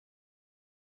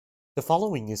The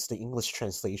following is the English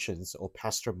translations of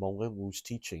Pastor Mongwen Wu's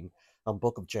teaching on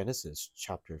Book of Genesis,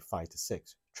 chapter 5 to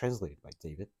 6, translated by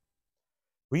David.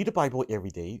 Read the Bible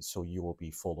every day so you will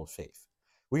be full of faith.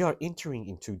 We are entering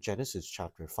into Genesis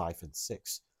chapter 5 and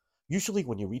 6. Usually,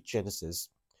 when you read Genesis,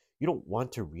 you don't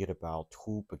want to read about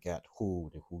who begat who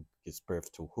and who gives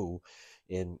birth to who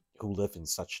and who lived in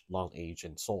such long age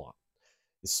and so on.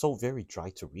 It's so very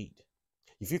dry to read.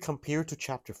 If you compare to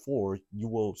chapter 4, you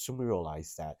will soon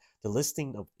realize that the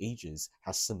listing of ages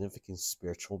has significant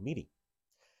spiritual meaning.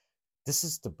 This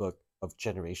is the book of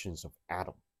generations of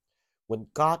Adam. When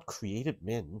God created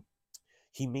men,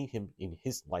 he made him in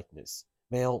his likeness.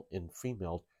 Male and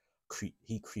female,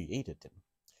 he created them.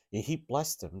 And he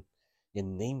blessed them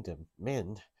and named them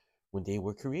men when they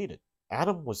were created.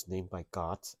 Adam was named by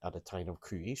God at the time of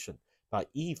creation,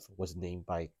 but Eve was named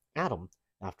by Adam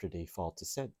after they fall to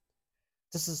sin.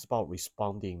 This is about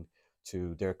responding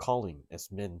to their calling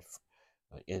as men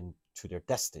and to their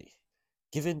destiny,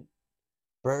 giving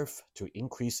birth to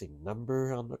increasing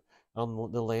number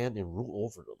on the land and rule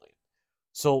over the land.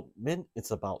 So men,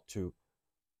 it's about to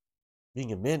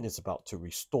being a man is about to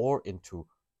restore and to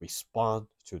respond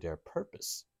to their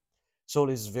purpose. So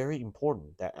it is very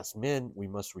important that as men we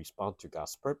must respond to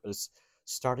God's purpose,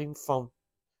 starting from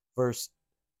verse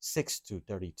 6 to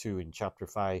 32 in chapter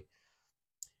 5.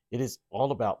 It is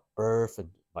all about birth and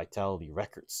vitality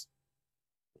records.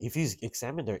 If you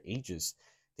examine their ages,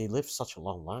 they live such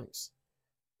long lives.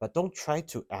 But don't try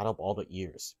to add up all the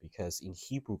years, because in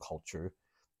Hebrew culture,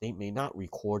 they may not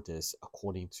record this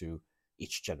according to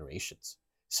each generations.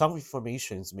 Some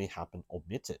informations may happen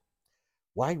omitted.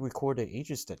 Why record their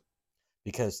ages then?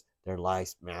 Because their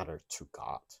lives matter to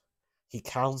God. He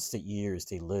counts the years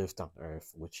they lived on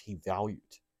earth, which he valued.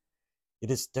 It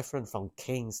is different from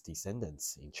Cain's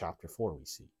descendants in chapter 4, we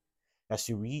see. As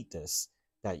you read this,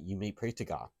 that you may pray to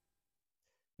God.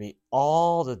 May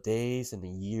all the days and the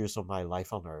years of my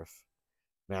life on earth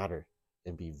matter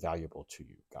and be valuable to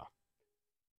you, God.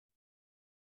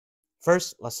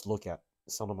 First, let's look at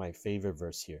some of my favorite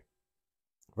verse here.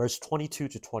 Verse 22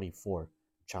 to 24,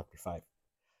 chapter 5.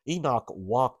 Enoch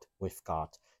walked with God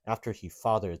after he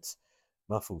fathered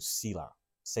Methuselah,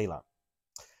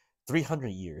 300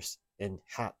 years, and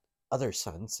had other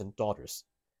sons and daughters.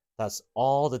 Thus,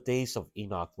 all the days of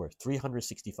Enoch were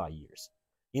 365 years.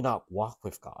 Enoch walked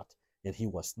with God, and he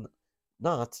was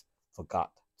not, for God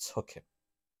took him.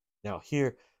 Now,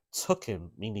 here, took him,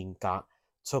 meaning God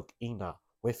took Enoch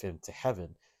with him to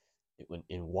heaven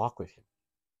and walk with him.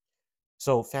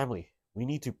 So, family, we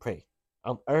need to pray.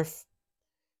 On earth,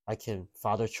 I can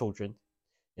father children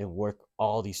and work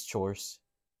all these chores,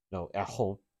 at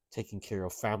home, taking care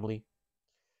of family.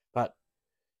 But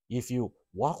if you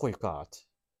walk with God,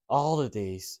 all the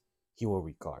days he will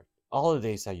regard. All the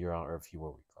days that you're on earth, he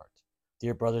will regard.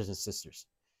 Dear brothers and sisters,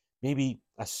 maybe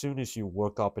as soon as you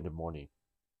wake up in the morning,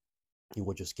 you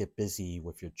will just get busy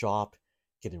with your job,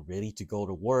 getting ready to go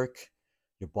to work.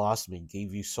 Your boss may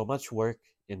give you so much work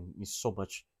and so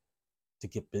much to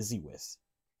get busy with.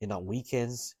 And on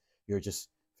weekends, you're just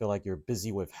feel like you're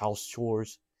busy with house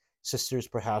chores. Sisters,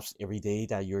 perhaps every day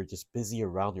that you're just busy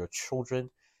around your children,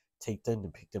 take them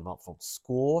and pick them up from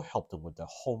school, help them with their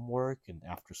homework and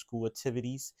after school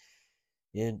activities.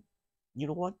 And you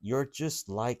know what? You're just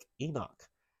like Enoch,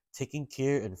 taking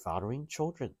care and fathering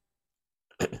children.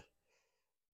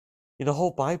 In the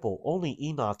whole Bible, only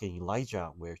Enoch and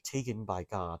Elijah were taken by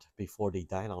God before they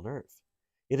died on earth.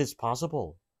 It is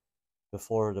possible,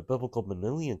 before the biblical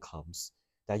millennium comes,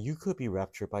 that you could be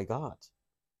raptured by God.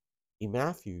 In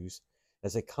Matthew's,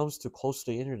 as it comes to close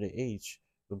to the end of the age,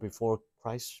 when before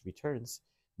Christ returns,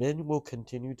 men will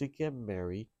continue to get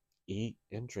married, eat,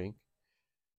 and drink.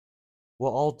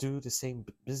 We'll all do the same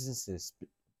busyness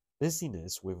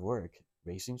with work,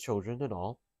 raising children and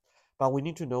all. But we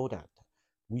need to know that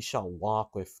we shall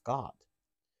walk with God.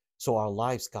 So our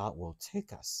lives, God will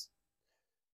take us.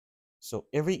 So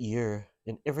every year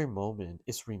and every moment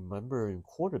is remembered and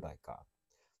recorded by God.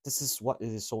 This is what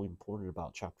is so important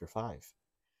about chapter 5.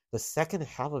 The second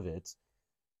half of it,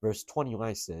 verse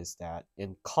 21 says that,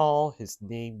 and call his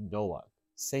name Noah,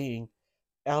 saying,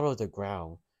 out of the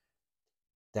ground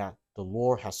that the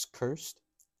Lord has cursed,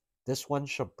 this one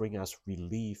shall bring us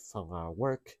relief from our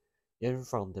work and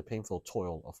from the painful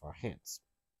toil of our hands.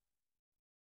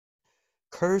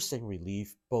 Curse and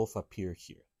relief both appear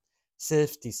here.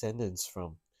 Seth's descendants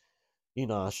from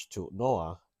Enosh to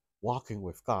Noah walking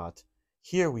with God.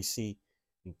 Here we see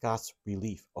God's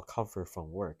relief or comfort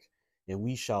from work, and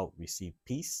we shall receive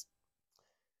peace.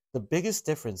 The biggest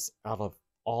difference out of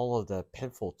all of the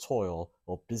painful toil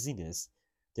or busyness,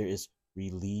 there is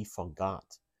relief from God.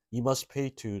 You must pray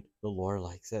to the Lord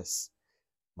like this: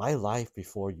 my life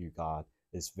before you, God,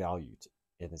 is valued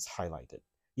and is highlighted.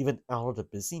 Even out of the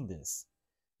busyness,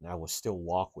 and I will still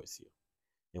walk with you.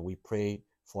 And we pray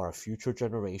for our future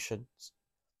generations.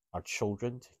 Our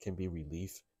children can be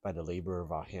relieved by the labor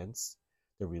of our hands.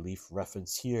 The relief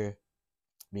reference here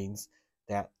means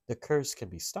that the curse can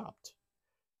be stopped.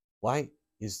 Why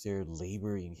is there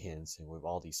labor in hands and with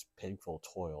all these painful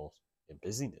toils and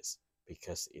busyness?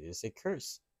 Because it is a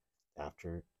curse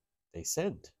after they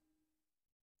sinned.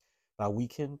 But we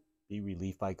can be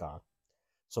relieved by God,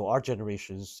 so our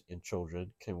generations and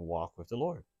children can walk with the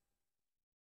Lord.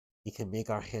 He can make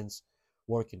our hands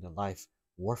work in a life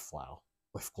worthwhile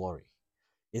with glory.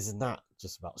 It's not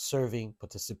just about serving,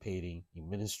 participating in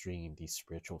ministering in these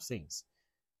spiritual things.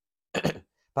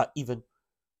 But even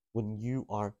when you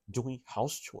are doing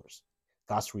house chores,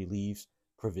 God's relief,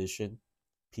 provision,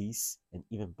 peace, and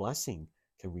even blessing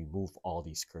can remove all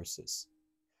these curses.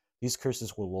 These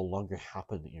curses will no longer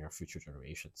happen in our future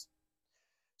generations.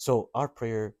 So our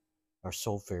prayer are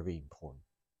so very important.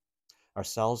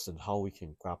 Ourselves and how we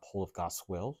can grab hold of God's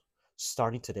will.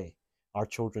 Starting today, our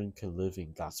children can live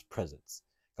in God's presence.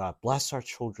 God bless our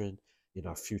children in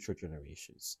our future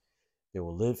generations. They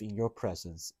will live in your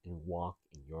presence and walk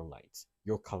in your light.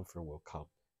 Your comfort will come.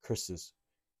 Curses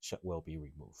will be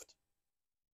removed.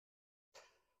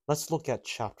 Let's look at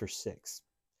chapter 6.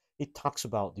 It talks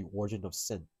about the origin of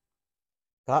sin.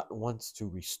 God wants to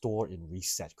restore and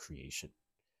reset creation.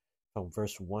 From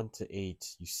verse 1 to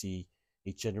 8, you see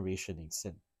a generation in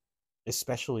sin.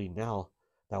 Especially now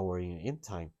that we're in an end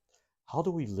time, how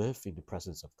do we live in the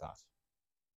presence of God?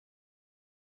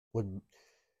 When,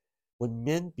 when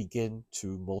men begin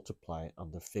to multiply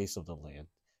on the face of the land,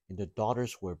 and the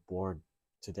daughters were born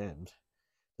to them,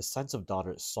 the sons of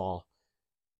daughters saw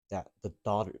that the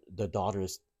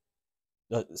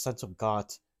sons of God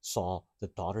saw the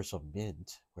daughters of men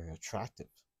were attractive,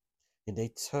 and they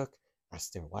took as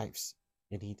their wives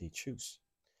any they choose.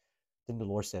 Then the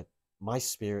Lord said, my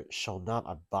spirit shall not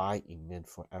abide in men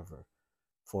forever,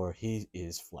 for he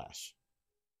is flesh.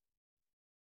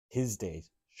 His days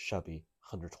shall be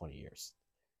 120 years.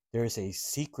 There is a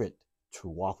secret to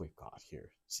walk with God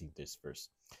here, see this verse.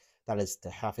 That is to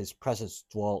have his presence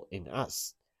dwell in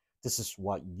us. This is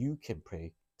what you can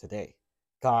pray today.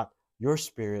 God, your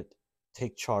spirit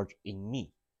take charge in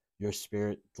me. Your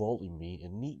spirit dwell in me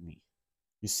and lead me.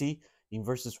 You see, in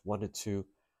verses 1 to 2,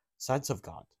 sons of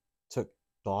God took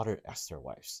daughter as their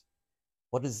wives.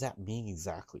 What does that mean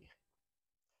exactly?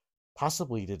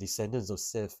 Possibly the descendants of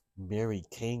Seth married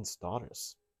Cain's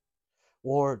daughters,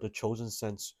 or the chosen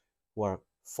sons who are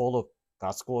full of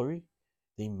God's glory,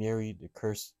 they married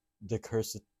the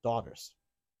cursed daughters.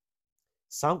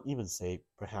 Some even say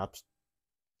perhaps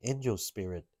angel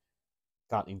spirit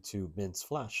got into men's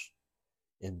flesh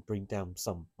and bring down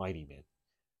some mighty men.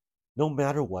 No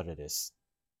matter what it is,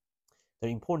 the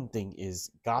important thing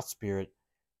is God's spirit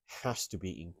has to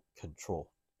be in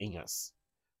control in us.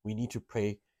 We need to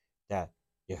pray that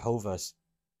Jehovah's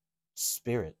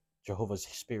Spirit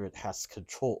has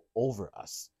control over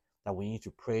us. That we need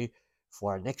to pray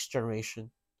for our next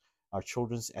generation, our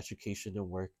children's education and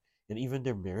work, and even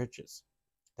their marriages.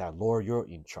 That Lord, you're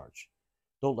in charge.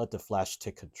 Don't let the flesh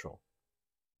take control.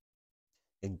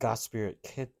 And God's Spirit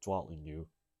can't dwell in you.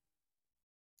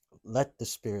 Let the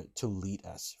Spirit to lead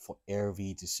us for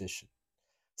every decision.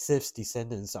 Sif's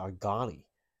descendants are godly,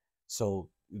 so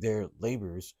their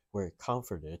labors were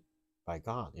comforted by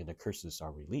God, and the curses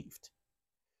are relieved.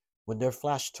 When their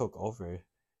flesh took over,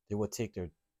 they would take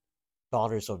their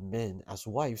daughters of men as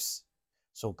wives,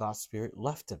 so God's Spirit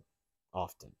left them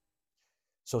often.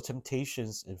 So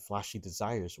temptations and fleshy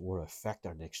desires will affect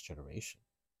our next generation.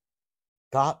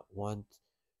 God wants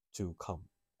to come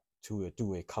to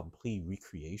do a complete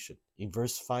recreation. In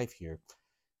verse 5 here, it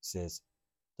says,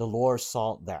 the Lord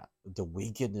saw that the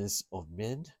wickedness of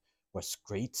men was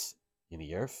great in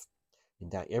the earth,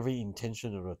 and that every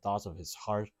intention of the thoughts of his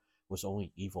heart was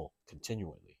only evil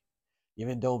continually.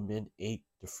 Even though men ate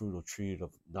the fruit of tree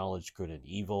of knowledge good and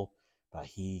evil, but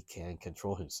he can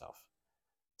control himself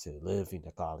to live in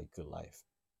a godly good life.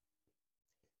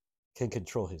 Can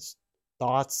control his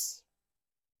thoughts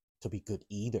to be good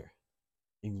either.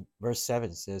 In verse 7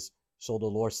 it says, so the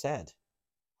Lord said,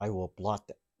 I will blot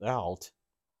out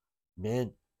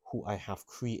men who I have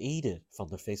created from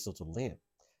the face of the land,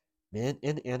 men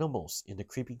and animals, and the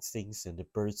creeping things and the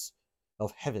birds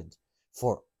of heaven,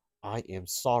 for I am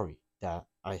sorry that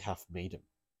I have made them.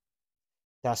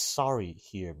 That sorry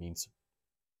here means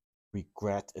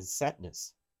regret and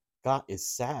sadness. God is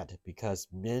sad because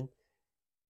men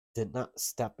did not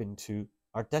step into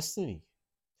our destiny,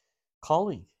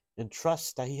 calling. and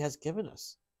trust that he has given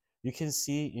us. You can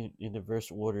see in the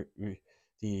verse order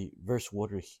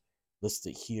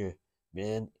listed here,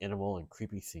 man, animal, and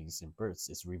creepy things and birds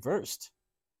is reversed.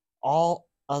 All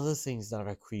other things that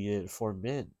are created for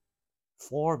men.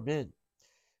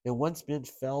 And once men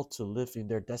fail to live in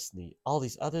their destiny, all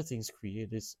these other things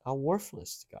created are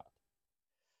worthless to God.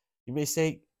 You may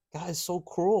say, God is so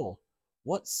cruel.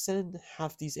 What sin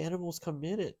have these animals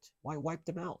committed? Why wipe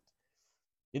them out?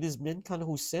 It is mankind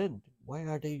who sinned. Why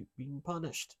are they being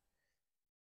punished?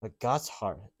 But God's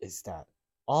heart is that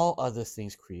all other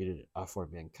things created are for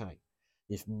mankind.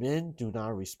 If men do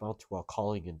not respond to our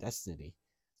calling and destiny,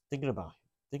 thinking about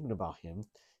Him,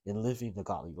 and living a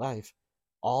godly life,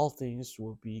 all things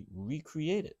will be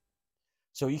recreated.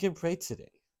 So you can pray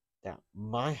today that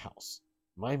my house,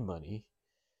 my money,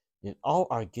 and all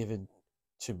are given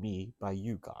to me by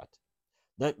you, God.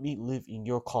 Let me live in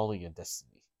your calling and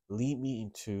destiny. Lead me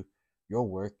into your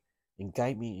work and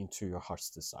guide me into your heart's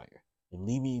desire and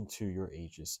lead me into your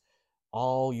ages.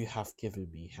 All you have given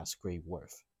me has great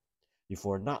worth. If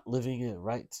we're not living it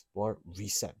right, Lord,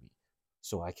 reset me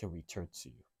so I can return to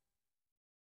you.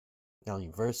 Now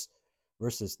in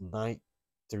verses 9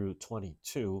 through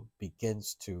 22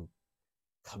 begins to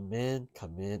command,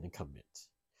 and commit.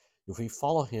 If we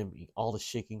follow him in all the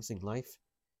shakings in life,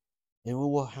 and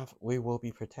we will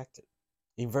be protected.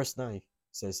 In verse 9 it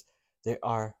says, there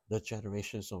are the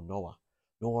generations of Noah.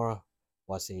 Noah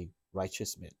was a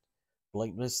righteous man.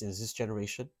 Blameless in his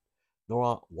generation.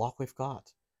 Noah walked with God.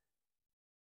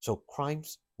 So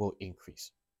crimes will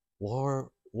increase.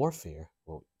 Warfare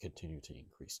will continue to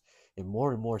increase. And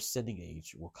more sinning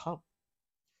age will come.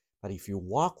 But if you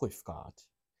walk with God,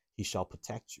 he shall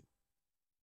protect you.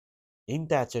 In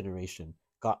that generation,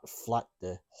 God flooded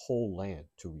the whole land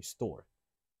to restore.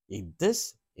 In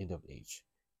this end of age,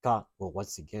 God will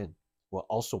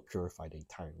also purify the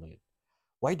entire land.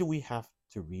 Why do we have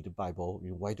to read the Bible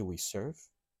and why do we serve?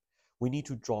 We need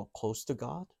to draw close to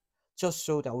God just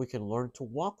so that we can learn to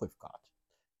walk with God,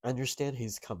 understand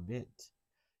his command.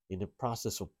 In the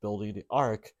process of building the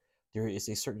ark, there is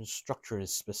a certain structure and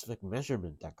specific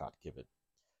measurement that God given.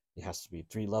 It has to be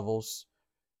 3 levels,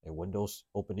 and windows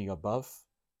opening above,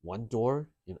 one door,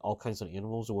 and all kinds of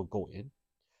animals will go in.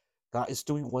 God is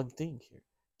doing one thing here,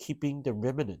 keeping the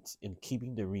remnants and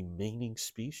keeping the remaining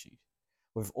species,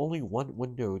 with only one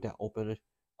window that opened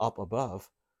up above.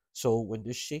 So when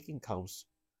the shaking comes,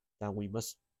 then we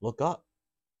must look up.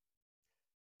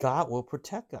 God will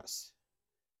protect us.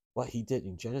 What he did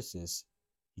in Genesis,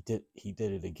 he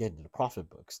did it again in the prophet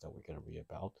books that we're going to read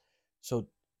about. So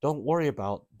don't worry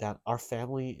about that our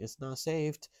family is not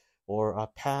saved, or our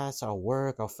past, our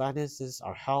work, our finances,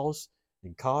 our house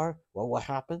and car. What will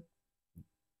happen?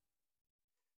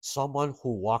 Someone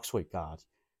who walks with God,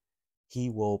 he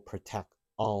will protect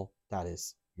all that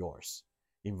is yours.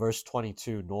 In verse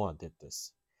 22, Noah did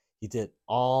this. He did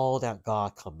all that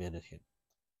God commanded him.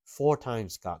 4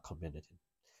 times God commanded him.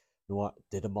 Noah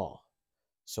did them all.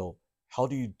 So how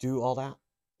do you do all that?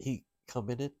 He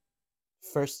commanded,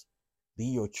 first,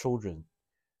 lead your children,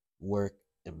 work,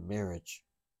 and marriage,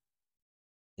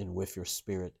 and with your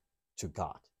spirit to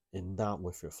God, and not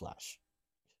with your flesh.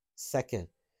 Second,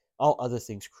 all other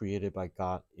things created by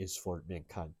God is for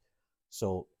mankind.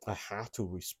 So I have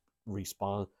to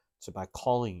respond to my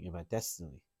calling and my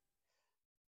destiny.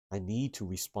 I need to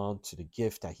respond to the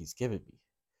gift that he's given me.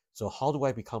 So how do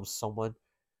I become someone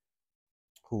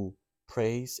who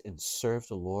praise and serve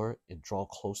the Lord and draw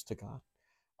close to God?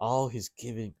 All his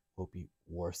giving will be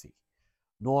worthy.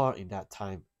 Noah in that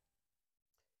time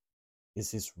is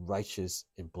his righteous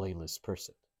and blameless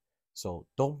person. So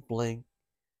don't blame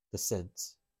the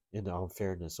sins and the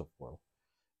unfairness of the world.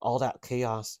 All that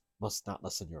chaos must not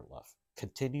lessen your love.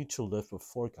 Continue to live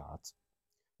before God.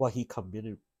 What he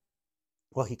commanded,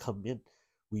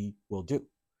 we will do.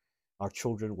 Our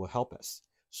children will help us.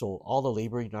 So all the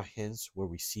labor in our hands will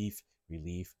receive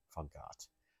relief from God.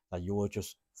 That you will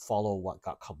just follow what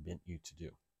God commanded you to do.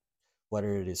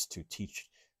 Whether it is to teach,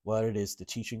 whether it is the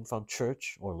teaching from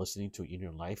church or listening to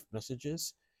inner life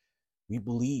messages, we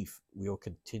believe we will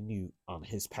continue on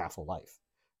his path of life.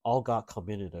 All God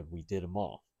commanded and we did them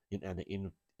all. And at the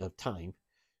end of time,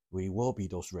 we will be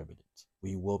those remnants.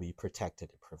 We will be protected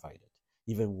and provided.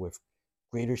 Even with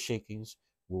greater shakings,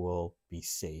 we will be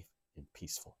safe and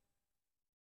peaceful.